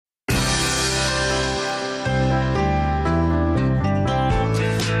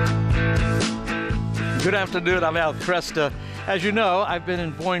Good afternoon. I'm Al Cresta. As you know, I've been in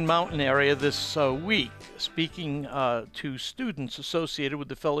Boyne Mountain area this week speaking to students associated with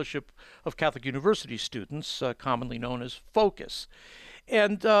the Fellowship of Catholic University Students, commonly known as FOCUS.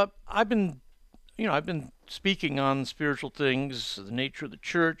 And I've been speaking on spiritual things, the nature of the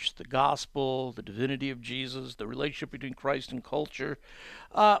church, the gospel, the divinity of Jesus, the relationship between Christ and culture,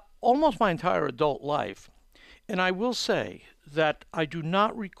 almost my entire adult life. And I will say that I do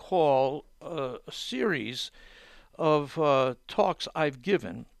not recall a series of talks I've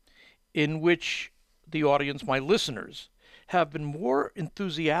given in which the audience, my listeners, have been more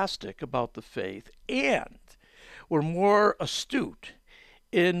enthusiastic about the faith and were more astute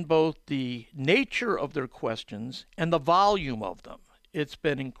in both the nature of their questions and the volume of them. It's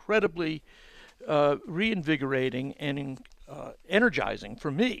been incredibly reinvigorating and energizing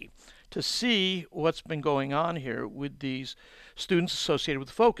for me to see what's been going on here with these students associated with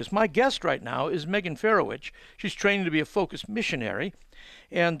Focus. My guest right now is Megan Ferowich. She's training to be a Focus missionary,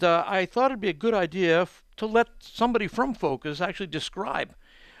 and I thought it'd be a good idea to let somebody from Focus actually describe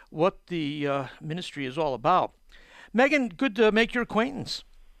what the ministry is all about. Megan, good to make your acquaintance.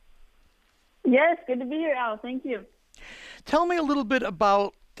 Yes, good to be here, Al. Thank you. Tell me a little bit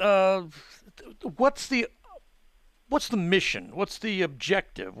about what's the mission? What's the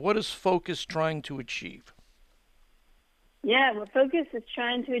objective? What is Focus trying to achieve? Yeah, what Focus is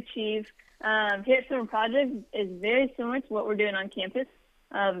trying to achieve here at Summer Project is very similar to what we're doing on campus.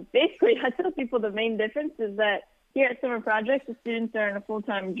 Basically, I tell people the main difference is that here at Summer Project, the students are in a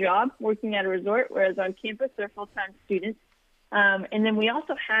full-time job working at a resort, whereas on campus, they're full-time students. And then we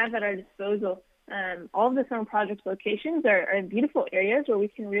also have at our disposal all of the Summer Project locations are in beautiful areas where we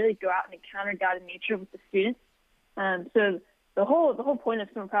can really go out and encounter God in nature with the students. So the whole point of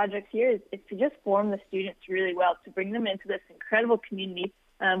Summer Projects here is to just form the students really well, to bring them into this incredible community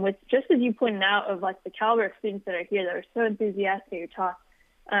with, just as you pointed out, of like the caliber of students that are here that are so enthusiastic at your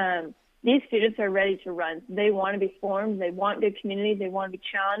talk. These students are ready to run. They want to be formed. They want good community. They want to be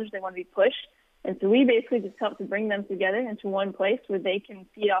challenged. They want to be pushed. And so we basically just help to bring them together into one place where they can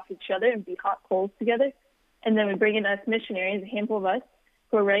feed off each other and be hot coals together. And then we bring in us missionaries, a handful of us,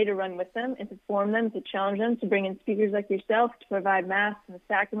 who are ready to run with them and to form them, to challenge them, to bring in speakers like yourself, to provide Mass and the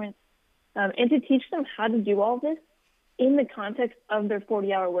sacraments, and to teach them how to do all this in the context of their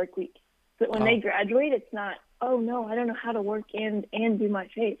 40-hour work week. So that when they graduate, it's not, oh, no, I don't know how to work and do my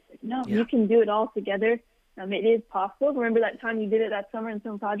faith. Like, no, you can do it all together. It is possible. Remember that time you did it that summer in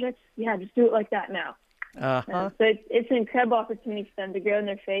some projects? Yeah, just do it like that now. So it's an incredible opportunity for them to grow in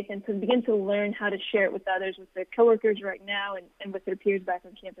their faith and to begin to learn how to share it with others, with their coworkers right now, and with their peers back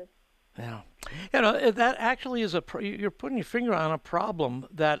on campus. Yeah, you know, that actually is you're putting your finger on a problem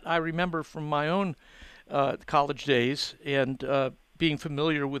that I remember from my own college days and being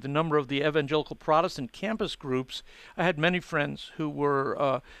familiar with a number of the evangelical Protestant campus groups. I had many friends who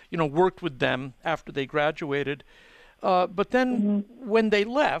were, worked with them after they graduated. But then when they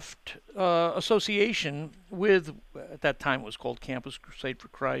left, association with, at that time it was called Campus Crusade for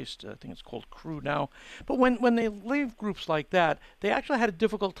Christ, I think it's called Crew now, but when they leave groups like that, they actually had a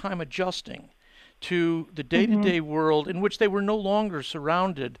difficult time adjusting to the day-to-day world in which they were no longer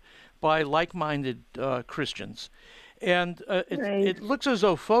surrounded by like-minded Christians. And it looks as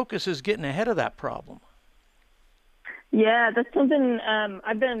though Focus is getting ahead of that problem. Yeah, that's something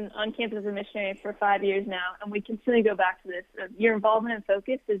I've been on campus as a missionary for 5 years now, and we continually go back to this. Your involvement in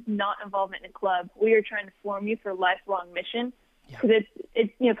Focus is not involvement in a club. We are trying to form you for a lifelong mission, because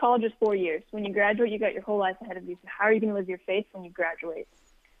it's college is 4 years. When you graduate, you got your whole life ahead of you. So how are you going to live your faith when you graduate?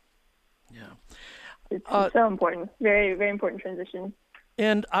 Yeah, it's so important. Very, very important transition.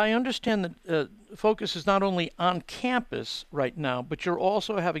 And I understand that Focus is not only on campus right now, but you're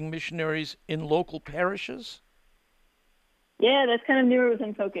also having missionaries in local parishes. Yeah, that's kind of newer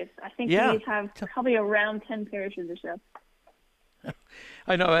within Focus. I think we have probably around 10 parishes or so.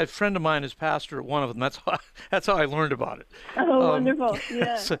 I know a friend of mine is pastor at one of them. That's how I learned about it. Oh, wonderful!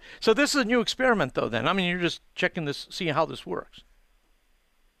 Yeah. So this is a new experiment, though. Then I mean, you're just checking this, seeing how this works.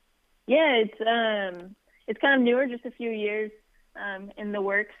 Yeah, it's kind of newer, just a few years in the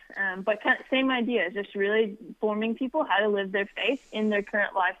works, but kind of same idea, just really forming people how to live their faith in their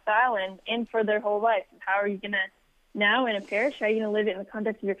current lifestyle and for their whole life. How are you going to now in a parish, how are you going to live it in the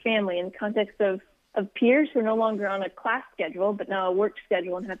context of your family, in the context of peers who are no longer on a class schedule, but now a work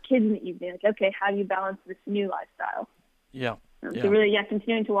schedule and have kids in the evening? Like, okay, how do you balance this new lifestyle? Yeah. So really,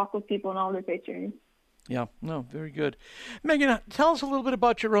 continuing to walk with people in all their faith journeys. Yeah, no, very good. Megan, tell us a little bit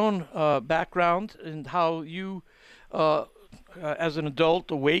about your own background and how you, as an adult,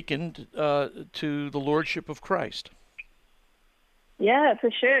 awakened to the Lordship of Christ. Yeah,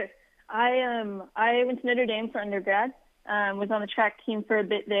 for sure. I went to Notre Dame for undergrad. Was on the track team for a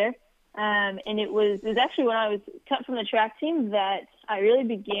bit there, and it was actually when I was cut from the track team that I really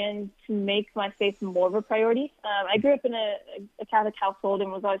began to make my faith more of a priority. I grew up in a Catholic household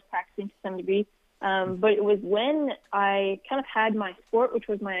and was always practicing to some degree, but it was when I kind of had my sport, which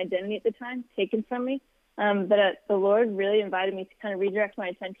was my identity at the time, taken from me, that the Lord really invited me to kind of redirect my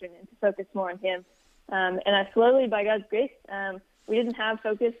attention and to focus more on Him. And I slowly, by God's grace, we don't have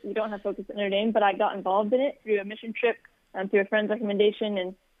focus at Notre Dame, but I got involved in it through a mission trip, through a friend's recommendation,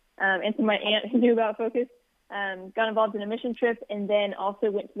 and through my aunt who knew about Focus. Got involved in a mission trip, and then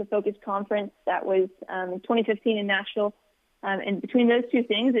also went to the Focus conference that was in 2015 in Nashville. And between those two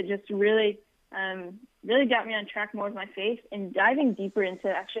things, it just really got me on track more with my faith and diving deeper into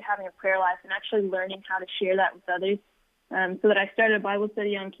actually having a prayer life and actually learning how to share that with others. So that I started a Bible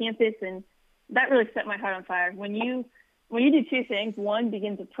study on campus, and that really set my heart on fire. When you do two things, one,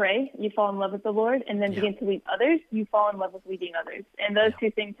 begin to pray, you fall in love with the Lord, and then begin to lead others, you fall in love with leading others. And those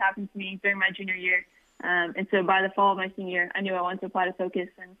two things happened to me during my junior year. And so by the fall of my senior year, I knew I wanted to apply to Focus.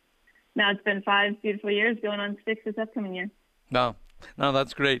 And now it's been 5 beautiful years, going on 6 this upcoming year. No,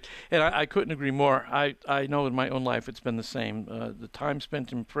 that's great. And I couldn't agree more. I know in my own life it's been the same. The time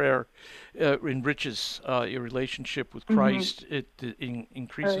spent in prayer enriches your relationship with Christ. Mm-hmm. It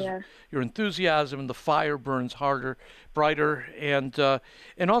increases your enthusiasm, and the fire burns harder, brighter. And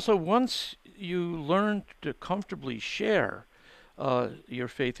also once you learn to comfortably share your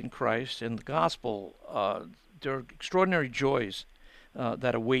faith in Christ and the gospel, there are extraordinary joys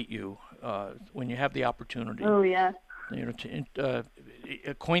that await you when you have the opportunity. Oh, yeah. To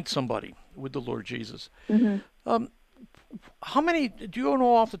acquaint somebody with the Lord Jesus. Mm-hmm. How many, do you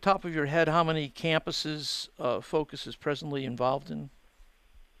know off the top of your head how many campuses Focus is presently involved in?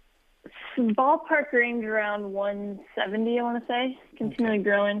 Ballpark range around 170, I want to say, continually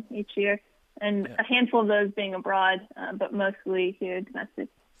growing each year. And a handful of those being abroad, but mostly here domestic.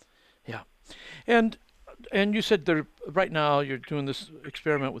 Yeah. And you said there, right now you're doing this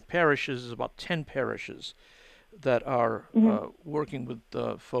experiment with parishes, about 10 parishes that are working with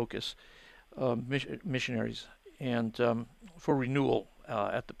Focus missionaries and for renewal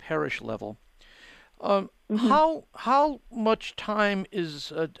at the parish level. How much time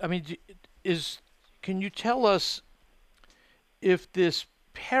is? Can you tell us if this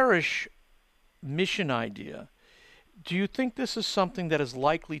parish mission idea? Do you think this is something that is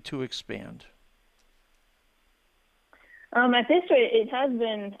likely to expand? At this rate, it has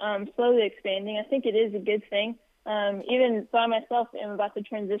been slowly expanding. I think it is a good thing. Even so, I myself am about to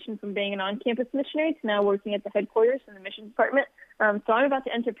transition from being an on-campus missionary to now working at the headquarters in the mission department. So I'm about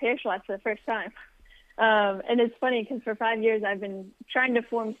to enter parish life for the first time. And it's funny because for 5 years I've been trying to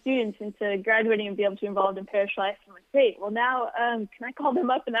form students into graduating and be able to be involved in parish life. I'm like, great. Well, now can I call them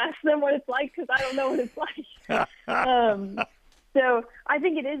up and ask them what it's like? Because I don't know what it's like. So I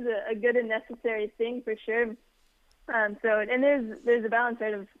think it is a good and necessary thing for sure. And there's a balance,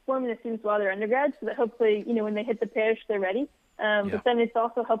 right, of forming the students while they're undergrads so that hopefully, when they hit the parish, they're ready. But then it's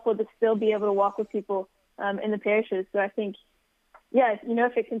also helpful to still be able to walk with people in the parishes. So I think,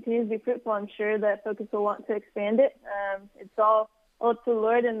 if it continues to be fruitful, I'm sure that Focus will want to expand it. It's all up to the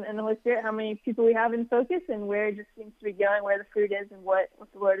Lord and the Holy Spirit, how many people we have in Focus and where it just seems to be going, where the fruit is and what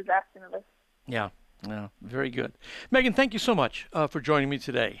the Lord is asking of us. Yeah, very good. Megan, thank you so much for joining me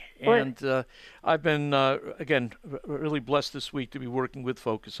today. And I've been, again, really blessed this week to be working with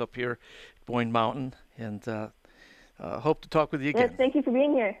Focus up here at Boyne Mountain, and hope to talk with you again. Yes, thank you for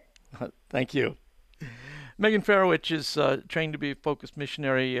being here. Thank you. Megan Ferowich is trained to be a Focus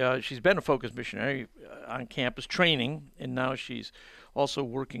missionary. She's been a Focus missionary on campus training, and now she's also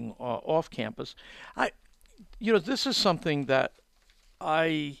working off campus. This is something that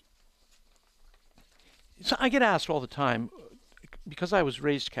I get asked all the time because I was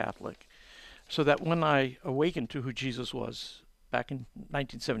raised Catholic, so that when I awakened to who Jesus was back in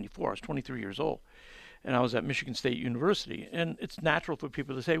 1974, I was 23 years old, and I was at Michigan State University. And it's natural for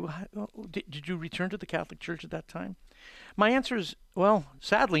people to say, well, did you return to the Catholic Church at that time? My answer is, well,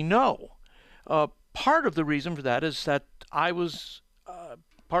 sadly, no. Part of the reason for that is that I was,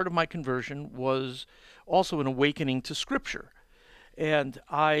 part of my conversion was also an awakening to Scripture. And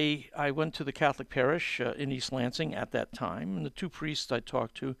I went to the Catholic parish in East Lansing at that time, and the two priests I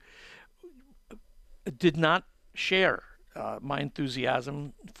talked to did not share my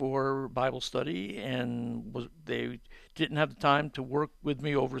enthusiasm for Bible study, and they didn't have the time to work with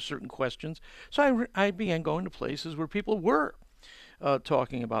me over certain questions. So I began going to places where people were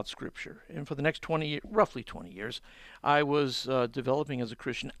talking about Scripture. And for the next roughly 20 years, I was developing as a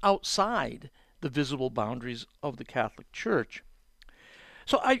Christian outside the visible boundaries of the Catholic Church.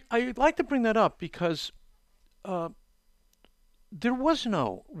 So I like to bring that up because uh, there was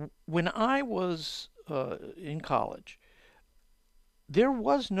when I was in college, there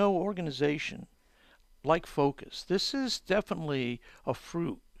was no organization like Focus. This is definitely a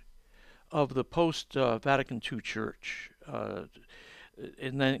fruit of the post Vatican II Church.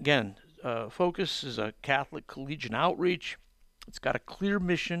 And then again, Focus is a Catholic collegiate outreach. It's got a clear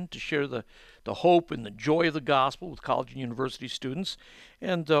mission to share the hope and the joy of the gospel with college and university students.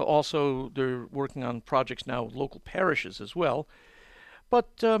 And also, they're working on projects now with local parishes as well.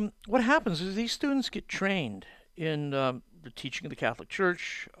 But what happens is these students get trained in the teaching of the Catholic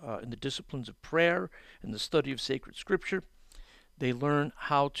Church, in the disciplines of prayer, in the study of sacred scripture. They learn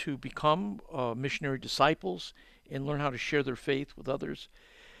how to become missionary disciples and learn how to share their faith with others.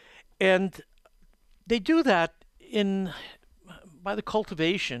 And they do that by the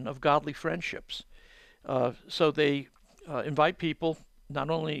cultivation of godly friendships. So they invite people not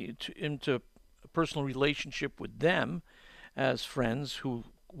only into a personal relationship with them as friends who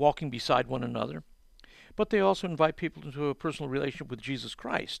walking beside one another, but they also invite people into a personal relationship with Jesus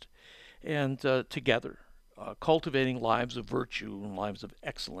Christ and together, cultivating lives of virtue and lives of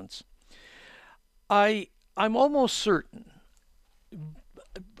excellence. I'm almost certain,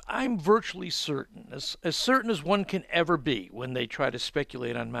 I'm virtually certain, as certain as one can ever be when they try to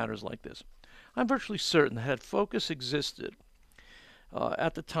speculate on matters like this. I'm virtually certain that had Focus existed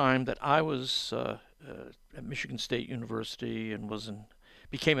at the time that I was at Michigan State University and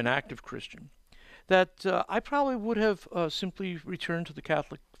became an active Christian, that I probably would have simply returned to the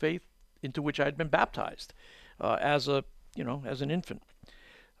Catholic faith into which I had been baptized as an infant.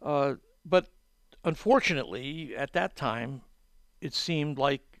 But unfortunately, at that time, it seemed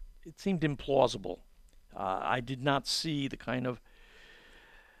implausible. I did not see the kind of,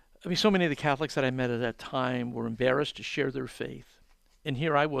 so many of the Catholics that I met at that time were embarrassed to share their faith. And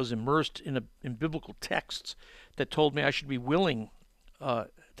here I was immersed in biblical texts that told me I should be willing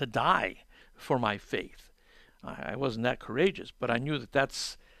to die for my faith. I wasn't that courageous, but I knew that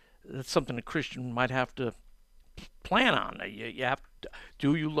that's something a Christian might have to plan on. You have to,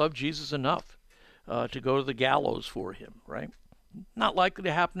 do you love Jesus enough to go to the gallows for him, right? Not likely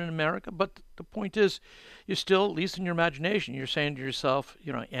to happen in America, but the point is, you're still, at least in your imagination, you're saying to yourself,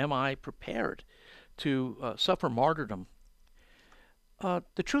 am I prepared to suffer martyrdom?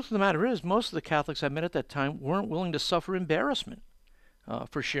 The truth of the matter is, most of the Catholics I met at that time weren't willing to suffer embarrassment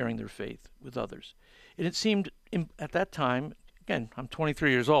for sharing their faith with others. And it seemed, at that time, again, I'm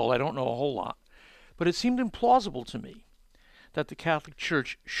 23 years old, I don't know a whole lot, but it seemed implausible to me that the Catholic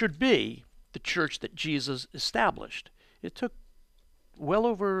Church should be the church that Jesus established. It took well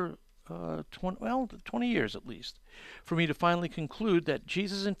over 20 years at least for me to finally conclude that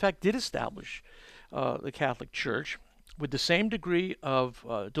Jesus, in fact, did establish the Catholic Church with the same degree of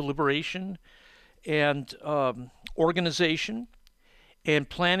deliberation and organization and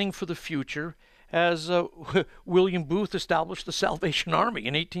planning for the future as William Booth established the Salvation Army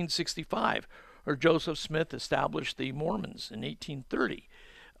in 1865, or Joseph Smith established the Mormons in 1830.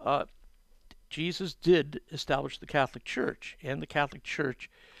 Jesus did establish the Catholic Church, and the Catholic Church,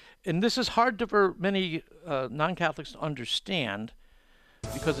 and this is hard for many non-Catholics to understand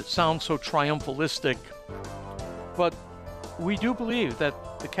because it sounds so triumphalistic, but we do believe that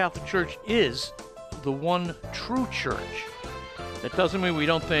the Catholic Church is the one true church. That doesn't mean we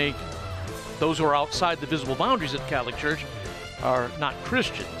don't think those who are outside the visible boundaries of the Catholic Church are not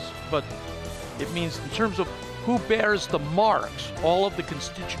Christians, but it means in terms of who bears the marks, all of the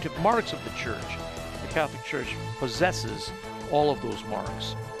constitutive marks of the Church, the Catholic Church possesses all of those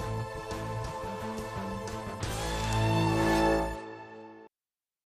marks.